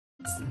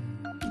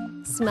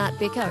Smart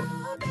Beko.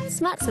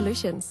 Smart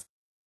solutions.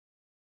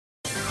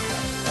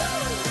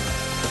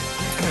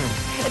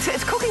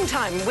 It's cooking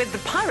time with the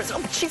Pirates.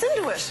 Oh, she's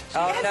into it.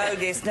 Oh, no,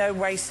 there's no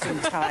wasting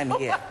time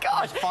here. Oh,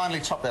 God. Finally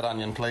chop that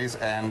onion, please,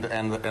 and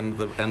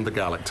the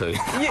garlic, too.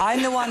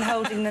 I'm the one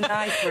holding the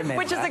knife, remember?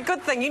 Which is a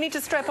good thing. You need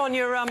to strap on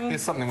your,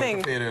 Here's something thing.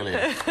 we prepared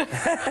earlier.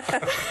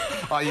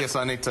 Oh, yes,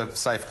 I need to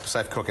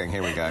safe cooking.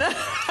 Here we go. Here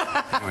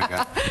we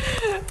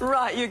go.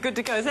 Right, you're good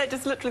to go. Is that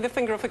just literally the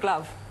finger off a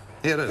glove?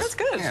 Yeah, it is. That's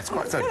good. Yeah, it's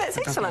quite good. That's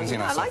excellent.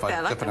 I like that. I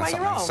like the way you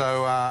roll.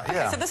 So, yeah.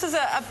 Okay, so this is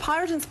a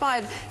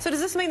pirate-inspired... So does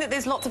this mean that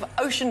there's lots of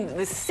ocean,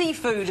 there's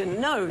seafood,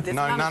 and there's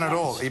none at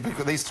all.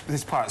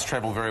 These pirates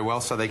travel very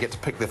well, so they get to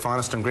pick their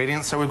finest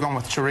ingredients. So we've gone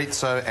with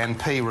chorizo and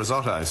pea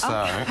risotto. So,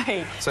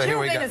 okay. So here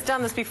we go. has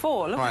done this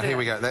before. Look right, at here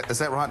we go. Is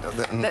that right?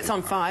 That's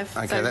on 5.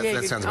 Okay, so,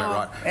 that sounds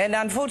about right. And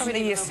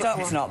unfortunately, your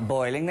stock's not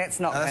boiling.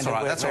 That's not going to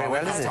work very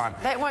well, is it?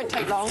 That won't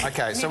take long.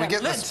 Okay, so we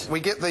get this. We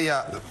get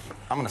the...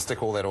 I'm going to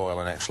stick all that oil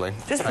in, actually.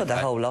 Just put the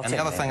whole lot in. And the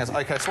other thing is,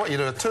 okay, so what you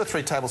do is 2 or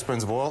 3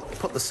 tablespoons of oil,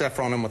 put the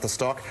saffron in with the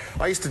stock.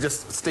 I used to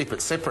just steep it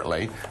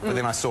separately, but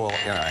then I saw,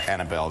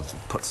 Annabelle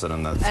puts it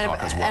in the stock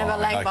as well. Annabelle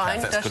Langbein,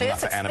 okay, that's good enough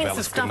for Annabelle.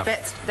 It's good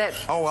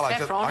enough. Oh, well,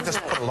 I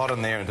just put a lot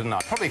in there, didn't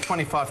I? Probably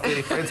 25,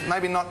 30 threads,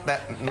 maybe not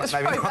that... Maybe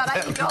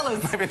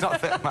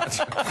not that much.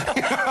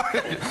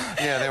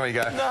 Yeah, there we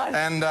go. Nice.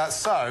 And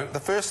so, the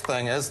first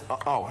thing is...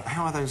 Oh,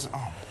 how are those...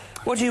 Oh.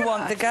 What do you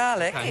want, the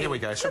garlic? Okay, here we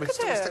go. Shall we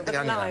stick the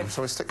onion in?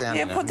 Shall we stick the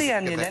onion in? Yeah, put the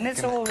onion in.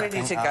 It's all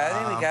ready to go.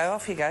 There we go.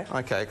 Off you go.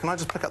 Okay, can I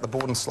just pick up the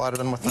board and slide it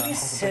in with the...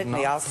 Yes,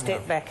 certainly. I'll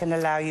step back and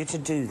allow you to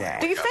do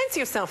that. Do you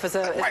fancy yourself as a...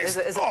 that wastes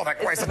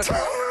a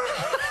time.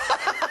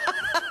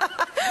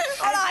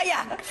 What are you?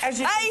 As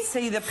you can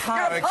see, the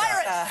pirate.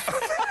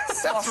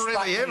 That's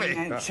really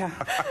heavy.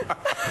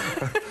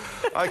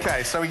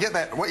 Okay, so we get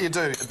that. What you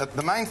do,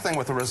 the main thing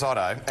with the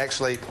risotto,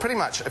 actually, pretty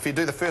much, if you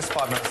do the first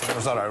 5 minutes of the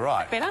risotto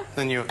right, better?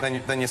 then you're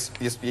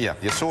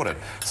sorted.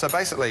 So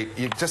basically,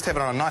 you just have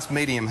it on a nice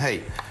medium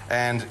heat,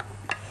 and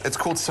it's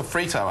called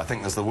sofrito, I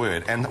think is the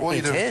word. And all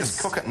you do is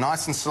just cook it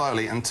nice and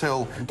slowly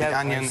until the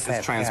onion is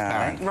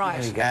transparent.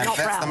 Right. And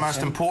that's the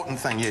most important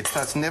thing. Yeah,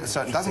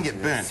 so it doesn't get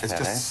burnt. It's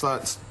just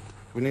so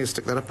we need to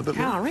stick that up a bit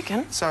more. I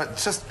reckon. So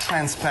it's just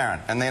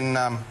transparent, and then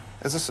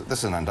this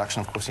is an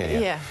induction, of course.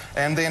 Yeah.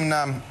 And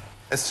then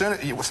as soon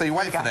as you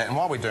wait for that, and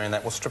while we're doing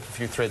that, we'll strip a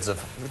few threads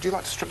of. Would you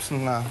like to strip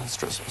some time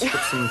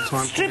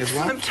for me as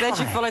well? I'm glad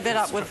you followed that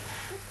up with.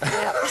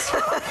 Yeah.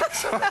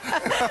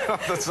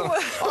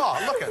 Oh,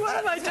 look at that! What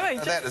am I doing?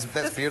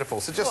 That's beautiful.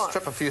 So just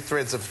strip a few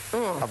threads of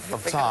thyme.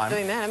 I'm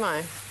doing that, am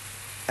I?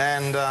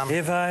 And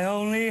if I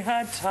only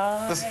had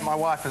time. This is my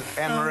wife,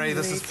 Anne-Marie.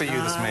 This is for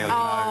you, this meal.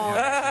 Oh,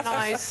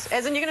 nice.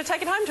 As in, you're going to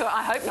take it home to her?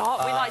 I hope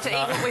not. We like to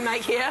eat what we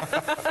make here.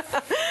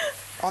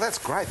 Oh, that's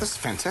great. This is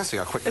fantastic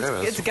how quick that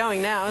is. It's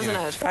going now, isn't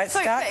it? Right,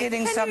 start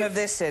getting some of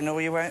this in,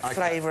 or you won't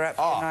flavour up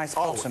the nice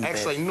bottom bit.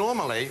 Actually,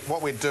 normally,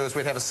 what we'd do is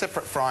we'd have a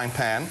separate frying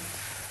pan,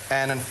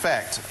 and in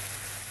fact,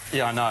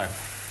 yeah, I know.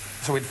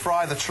 So we'd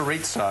fry the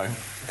chorizo.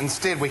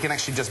 Instead, we can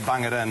actually just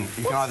bung it in.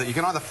 You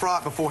can either fry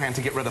it beforehand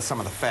to get rid of some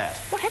of the fat.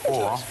 What happened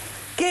to it?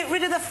 Get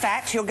rid of the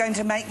fat. You're going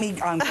to make me...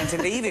 I'm going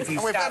to leave if you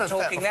start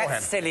talking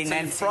that silly so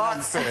you fry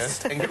it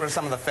first and get rid of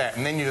some of the fat,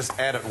 and then you just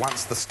add it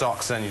once the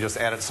stock's in. You just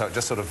add it so it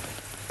just sort of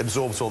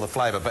absorbs all the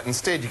flavour. But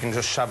instead, you can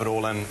just shove it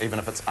all in, even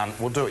if it's...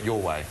 We'll do it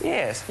your way.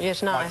 Yes.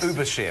 Yes, nice. My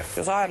Uber chef.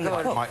 Because I'm the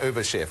cook. My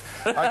Uber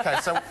chef. Okay,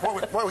 so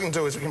what we can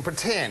do is we can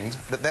pretend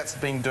that that's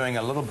been going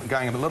a little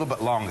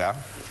bit longer,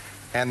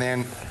 and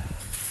then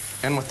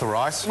in with the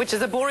rice. Which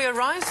is arborio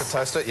rice? To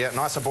toast it, yeah,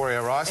 nice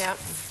arborio rice. Yeah.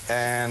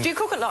 And do you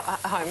cook it at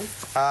home?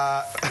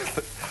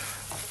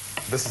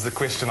 This is the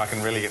question I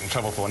can really get in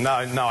trouble for. No,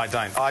 I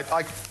don't.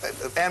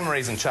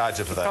 Anne-Marie's in charge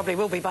of that. Probably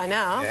will be by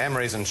now. Yeah,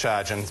 Anne-Marie's in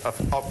charge, and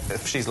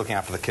if she's looking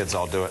after the kids,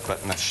 I'll do it,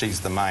 but no, she's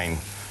the main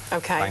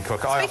cook.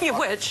 Speaking of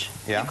which,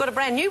 you've got a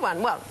brand new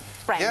one. Well,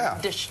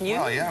 brand-ish new.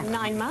 Oh, yeah.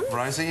 9 months.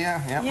 Rosie,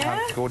 yeah.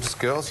 Gorgeous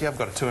girls. Yeah, I've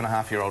got a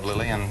 2.5-year-old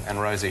Lily and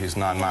Rosie, who's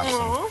 9 months.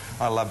 And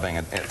I love being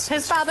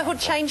Has fatherhood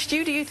changed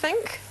you, do you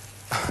think?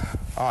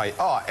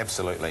 Oh,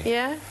 absolutely.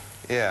 Yeah?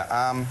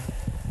 Yeah.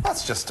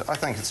 That's just, I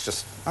think it's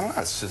just, I don't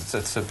know,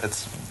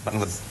 it's one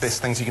of the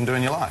best things you can do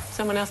in your life.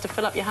 Someone else to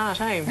fill up your heart,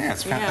 eh?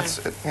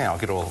 Yeah, I'll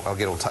get all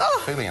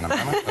touchy-feely in a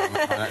moment.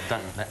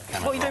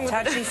 What are you doing with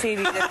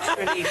touchy-feely,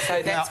 literally,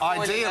 so that's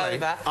ideally,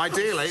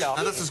 now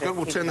this is good,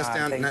 we'll turn this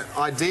down. Now,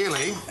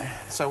 ideally,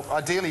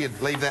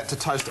 you'd leave that to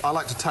toast. I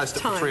like to toast it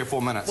for 3 or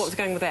 4 minutes. What was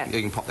going with that?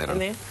 You can pop that in.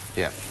 There?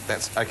 Yeah,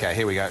 that's, okay,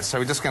 here we go. So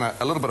we're just going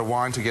to, a little bit of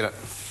wine to get it.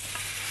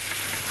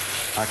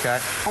 Okay.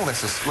 Oh, that's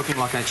just looking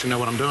like I actually know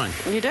what I'm doing.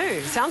 You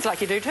do. Sounds like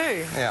you do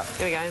too. Yeah.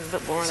 There we go. There's a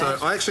bit more of that.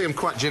 So I actually am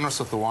quite generous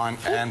with the wine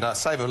and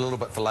save a little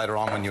bit for later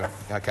on when you...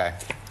 Okay.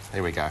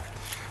 There we go.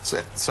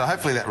 So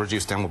hopefully that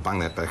reduced down. We'll bung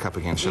that back up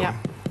again, shall we?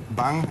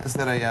 Bung? Is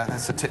that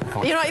that's a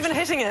technical... You're not even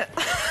hitting it.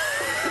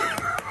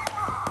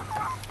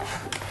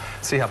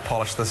 See how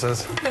polished this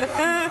is?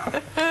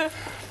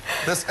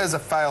 This is a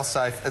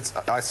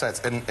fail-safe. I say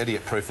it's an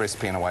idiot-proof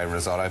recipe in a way,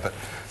 risotto. But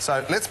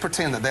so let's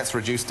pretend that that's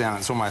reduced down.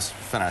 It's almost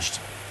finished.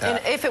 And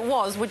if it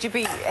was, would you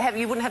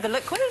wouldn't have the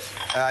liquid?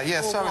 Yeah,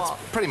 or so what?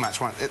 it's pretty much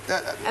one.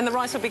 And the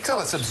rice would be cooked?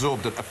 Until it's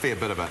absorbed a fair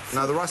bit of it.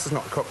 No, the rice is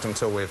not cooked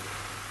until we've...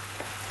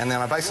 And then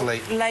I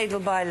basically... Ladle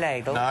by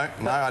ladle? No,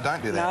 I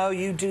don't do that. No,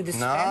 you do the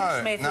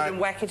Spanish method and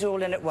whack it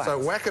all in at once. So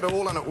whack it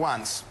all in at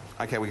once.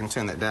 OK, we can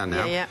turn that down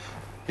now. Yeah.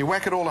 You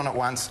whack it all in at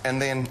once and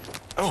then...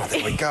 Oh,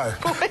 there we go.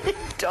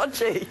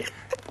 Dodgy.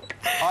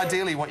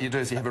 Ideally, what you do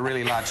is you have a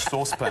really large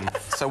saucepan.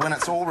 So when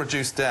it's all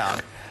reduced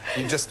down,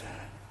 you just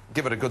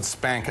give it a good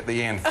spank at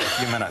the end for a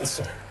few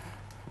minutes.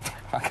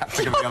 I can't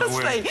think of the other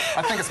word.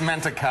 I think it's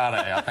mantecare,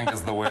 I think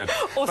is the word.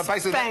 Or but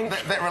basically, spank.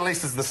 that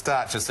releases the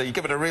starches. So you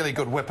give it a really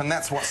good whip, and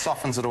that's what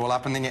softens it all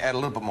up. And then you add a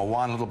little bit more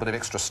wine, a little bit of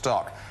extra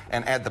stock,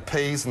 and add the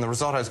peas, and the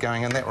risotto's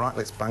going in that. Right,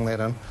 let's bung that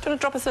in. Do you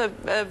want to drop us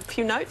a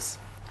few notes?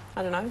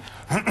 I don't know.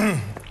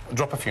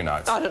 Drop a few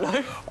notes. I don't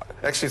know.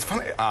 Actually, it's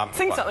funny.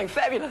 Sing something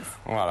fabulous.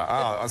 Well,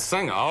 I'll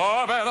sing.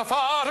 Oh, better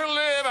far to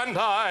live and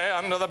die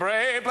under the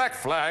brave black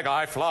flag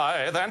I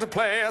fly than to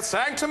play a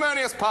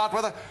sanctimonious part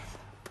with a...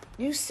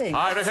 You sing.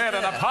 Pirate head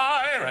and a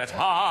pirate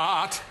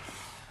heart.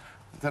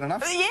 Is that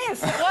enough?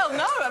 Yes. Well,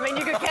 no. I mean,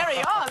 you could carry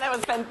on. That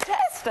was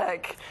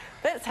fantastic.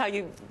 That's how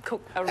you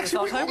cook a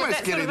risotto. We're almost with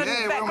that sort of getting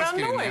there. background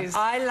We're almost getting noise.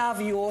 I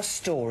love your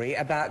story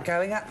about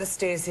going up the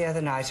stairs the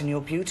other night and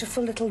your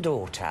beautiful little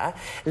daughter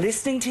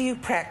listening to you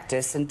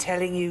practice and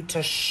telling you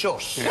to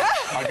shush. Yeah.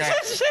 Okay. I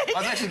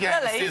was actually going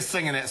up the stairs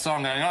singing that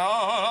song, going,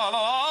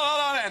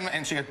 oh,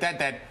 and she goes,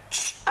 Dad,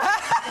 shh.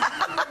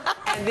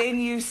 And then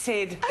you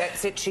said,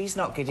 that's it, she's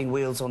not getting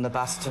wheels on the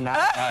bus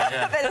tonight.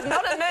 Yeah. That is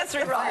not a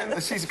nursery rhyme.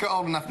 She's got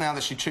old enough now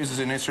that she chooses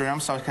her nursery rhyme.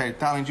 So, OK,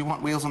 darling, do you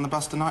want wheels on the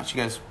bus tonight? She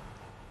goes,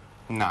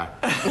 no.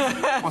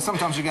 Well,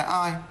 sometimes you go,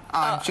 aye.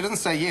 She doesn't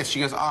say yes, she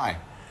goes, aye.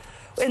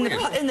 In the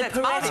That's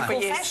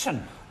poetical yes.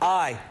 fashion.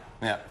 Aye.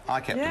 Yeah,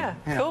 I kept Yeah,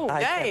 it. cool.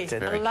 Yay.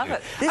 kept it. I love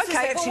it. This okay, is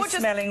actually we'll just...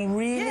 smelling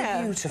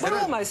really beautiful. We're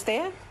almost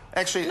there.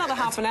 Actually, Another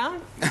half an hour.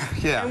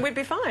 Yeah. And we'd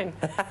be fine.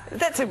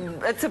 It's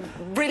a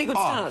really good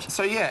start.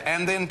 So, yeah,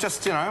 and then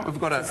just, you know, we've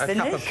got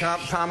a cup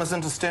of parmesan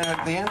to stir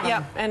at the end.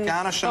 Yep, and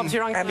garnish and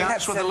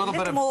Perhaps with a little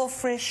bit of... more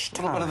fresh A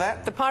little bit of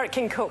that. The Pirate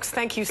King cooks,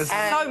 thank you so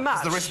much.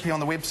 Is the recipe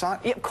on the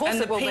website? Yeah, of course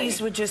And it will the be.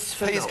 peas were just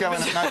for... Peas go in...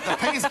 No, the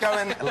peas go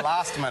in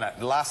last minute.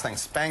 The last thing,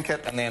 spank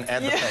it and then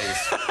add the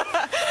peas.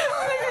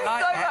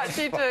 Thank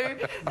you so much, you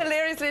two.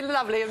 Hilariously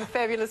lovely and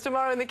fabulous.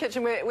 Tomorrow in the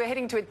kitchen, we're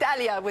heading to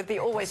Italia with the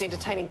always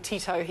entertaining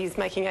Tito. He's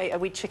making a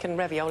wee chicken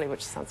ravioli,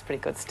 which sounds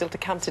pretty good. Still to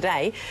come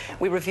today,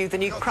 we review the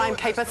new crime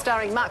caper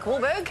starring Mark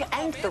Wahlberg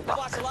and The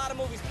Rock.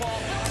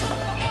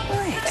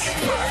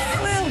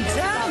 Well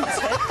done.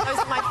 Those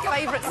are my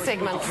favourite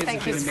segments.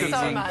 Thank you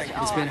so much.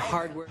 It's been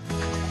hard work.